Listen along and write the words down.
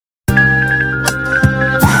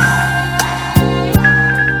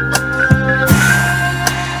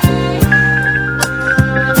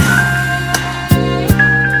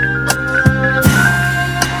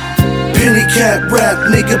rap,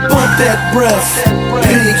 nigga, bump that breath.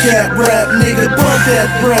 Penny cap rap, nigga, bump that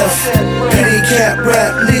breath. Penny cap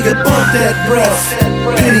rap, nigga, bump that breath.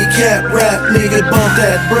 Penny cap rap, nigga, bump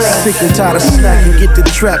that breath. Sick and tired of snacking, get the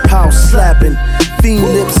trap house slapping. Fiend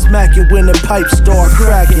lips smacking when the pipes start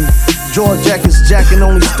cracking. Jaw jackets jacking,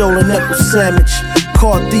 only stolen knuckle sandwich.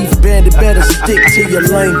 Car thief bandit, better stick to your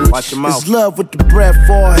language. It's love with the breath,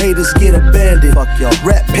 all haters get abandoned.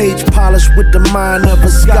 Rap page polished with the mind of a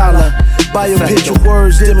scholar. By your picture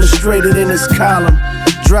words demonstrated in this column.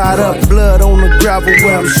 Dried up blood on the gravel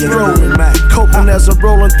where I'm strolling. Coping as I'm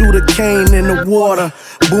rolling through the cane in the water.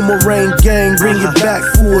 Boomerang gang, bring it back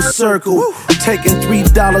full circle. Taking $3,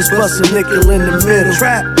 bust a nickel in the middle.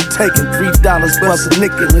 Taking $3, bust a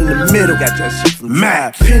nickel in the middle. Got that shit from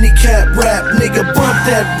Mac. Penny cap rap, nigga, bump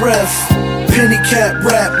that breath. Penny cap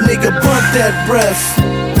rap, nigga, bump that breath.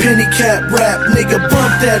 Penny cap rap, nigga,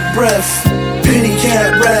 bump that breath. Penny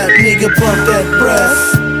cap rap, nigga, bump that breath.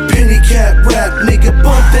 Penny cap rap, nigga,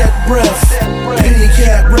 bump that breath. Penny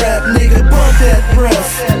cap rap, nigga, bump that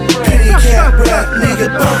breath. Penny cap rap, nigga,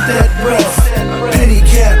 bump that breath. Penny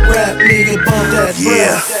cap rap, nigga, bump that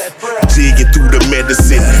breath. Digging through the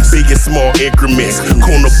medicine, big and small increments.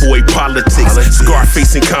 Corner boy politics,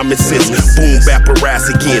 Scarface and common sense. Boom bap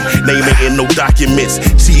rise again, name it in no documents.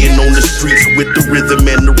 Cheating on the streets with the rhythm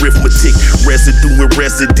and arithmetic. Residue and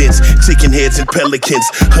residents, chicken heads and pelicans.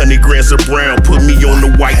 100 grams of brown, put me on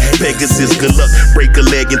the white Pegasus. Good luck, break a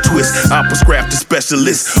leg and twist. I prescribe to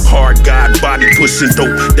specialists. Hard God, body pushing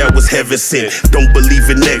dope, that was heaven sent. Don't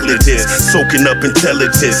believe in negligence, soaking up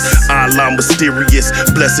intelligence. Allah mysterious,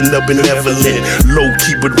 blessing up benevolent. Low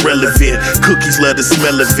key but relevant, cookies love the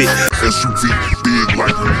smell of it. SUV, big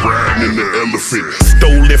like we riding in the elephant.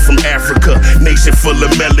 Stolen from Africa, nation full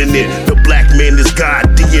of melanin. The black man is God,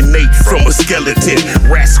 DNA from a skeleton.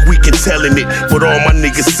 Rats squeaking telling it, but all my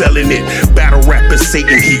niggas selling it. Battle rapping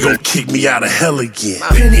Satan, he gon' kick me out of hell again.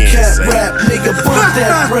 Penny cap rap, nigga, bump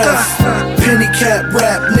that breath. Penny cap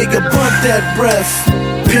rap, nigga, bump that breath.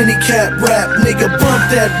 Penny cap rap, nigga, bump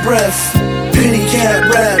that breath. Penny cap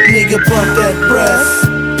rap, nigga, bump that breath.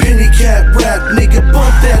 Penny cap rap, nigga,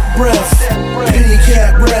 bump that breath. Penny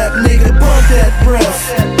cap rap, nigga, bump that breath.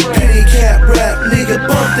 Penny cap rap, nigga,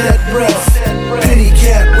 bump that breath. Penny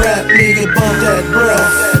cap rap, nigga, bump that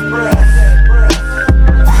breath.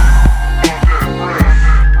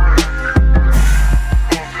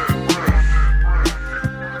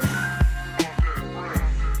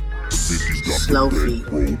 Slow feet.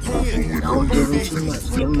 Don't give him too much.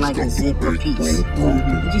 Give him like a zip a piece.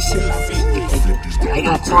 Just sit back. They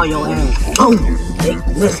gotta tell your ass. Boom!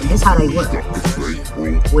 Listen, this how they work.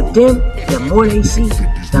 With them, the more they see,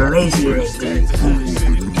 the lazier they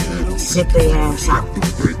get. Sit their ass out.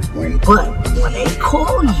 But when they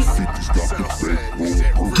call you,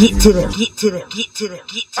 get to them, get to them, get to them,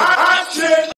 get to them.